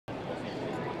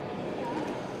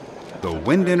The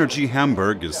WindEnergy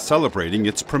Hamburg is celebrating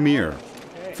its premiere.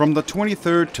 From the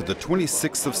 23rd to the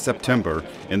 26th of September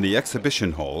in the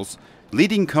exhibition halls,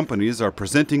 leading companies are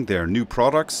presenting their new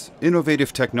products,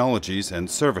 innovative technologies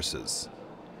and services.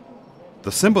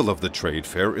 The symbol of the trade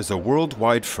fair is a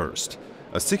worldwide first,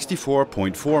 a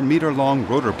 64.4 meter long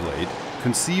rotor blade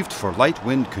conceived for light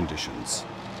wind conditions.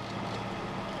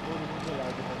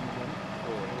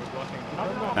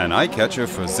 An eye-catcher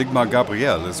for Sigmar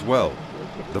Gabriel as well.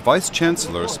 The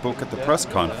Vice-Chancellor spoke at the press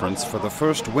conference for the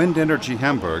first WindEnergy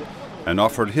Hamburg and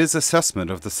offered his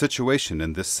assessment of the situation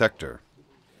in this sector.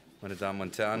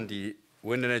 The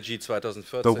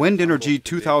WindEnergy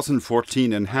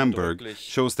 2014 in Hamburg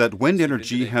shows that wind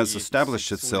energy has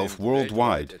established itself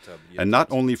worldwide, and not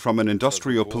only from an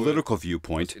industrial political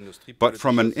viewpoint, but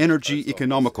from an energy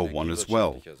economical one as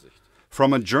well.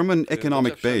 From a German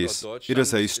economic base, it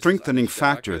is a strengthening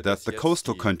factor that the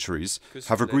coastal countries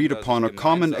have agreed upon a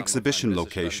common exhibition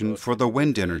location for the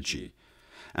wind energy,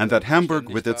 and that Hamburg,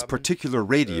 with its particular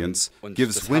radiance,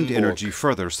 gives wind energy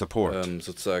further support.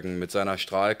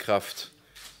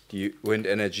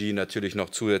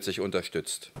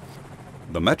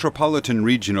 The metropolitan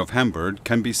region of Hamburg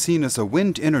can be seen as a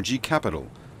wind energy capital.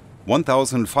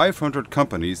 1,500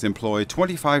 companies employ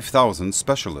 25,000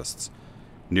 specialists.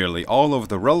 Nearly all of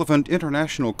the relevant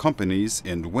international companies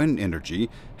in wind energy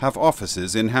have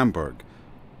offices in Hamburg.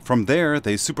 From there,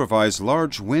 they supervise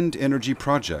large wind energy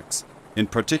projects, in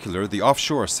particular the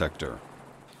offshore sector.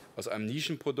 From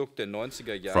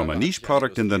a niche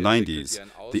product in the 90s,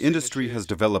 the industry has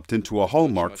developed into a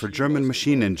hallmark for German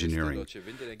machine engineering.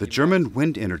 The German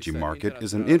wind energy market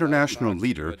is an international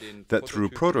leader that, through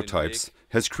prototypes,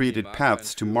 has created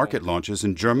paths to market launches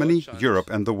in Germany,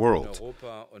 Europe, and the world.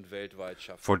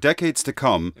 For decades to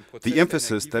come, the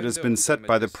emphasis that has been set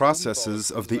by the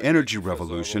processes of the energy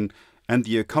revolution and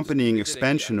the accompanying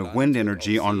expansion of wind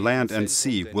energy on land and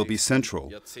sea will be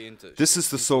central. This is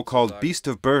the so-called beast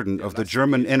of burden of the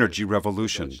German energy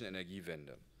revolution.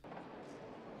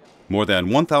 More than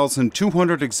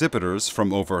 1,200 exhibitors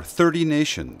from over 30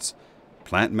 nations,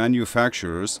 plant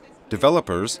manufacturers,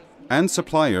 developers, and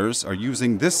suppliers are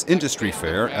using this industry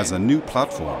fair as a new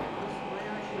platform.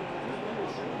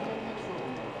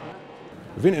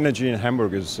 WindEnergy in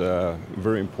Hamburg is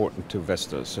very important to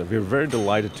investors. We're very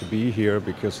delighted to be here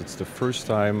because it's the first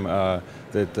time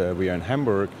that we are in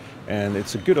Hamburg, and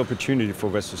it's a good opportunity for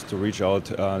investors to reach out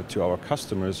to our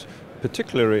customers,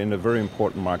 particularly in the very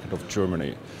important market of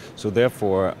Germany. So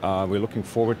therefore, we're looking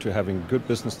forward to having good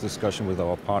business discussion with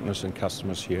our partners and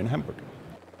customers here in Hamburg.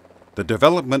 The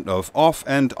development of off-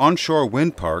 and onshore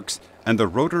wind parks and the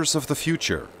rotors of the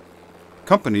future.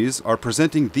 Companies are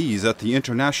presenting these at the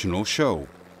international show.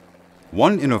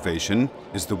 One innovation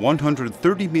is the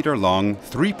 130-meter-long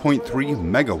 3.3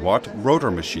 megawatt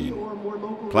rotor machine.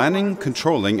 Planning,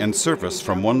 controlling and service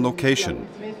from one location.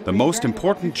 The most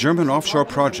important German offshore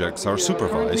projects are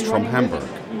supervised from Hamburg.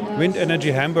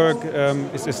 WindEnergy Hamburg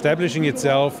is establishing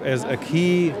itself as a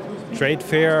key trade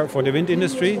fair for the wind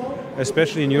industry,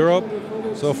 especially in Europe.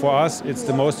 So for us, it's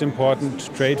the most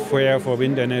important trade fair for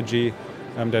wind energy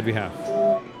that we have.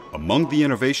 Among the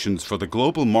innovations for the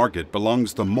global market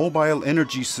belongs the mobile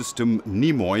energy system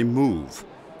Nimoy Move.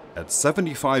 At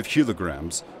 75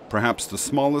 kilograms, perhaps the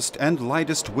smallest and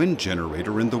lightest wind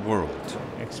generator in the world.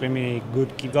 Extremely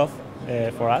good kickoff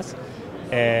for us.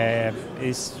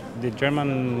 Is the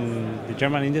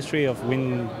German industry of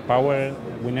wind power,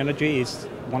 wind energy is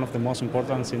one of the most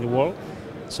important in the world.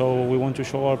 So we want to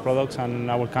show our products and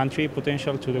our country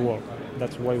potential to the world.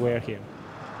 That's why we are here.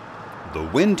 The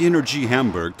WindEnergy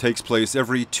Hamburg takes place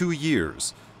every 2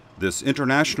 years. This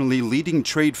internationally leading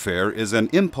trade fair is an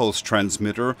impulse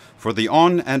transmitter for the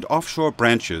on- and offshore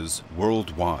branches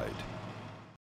worldwide.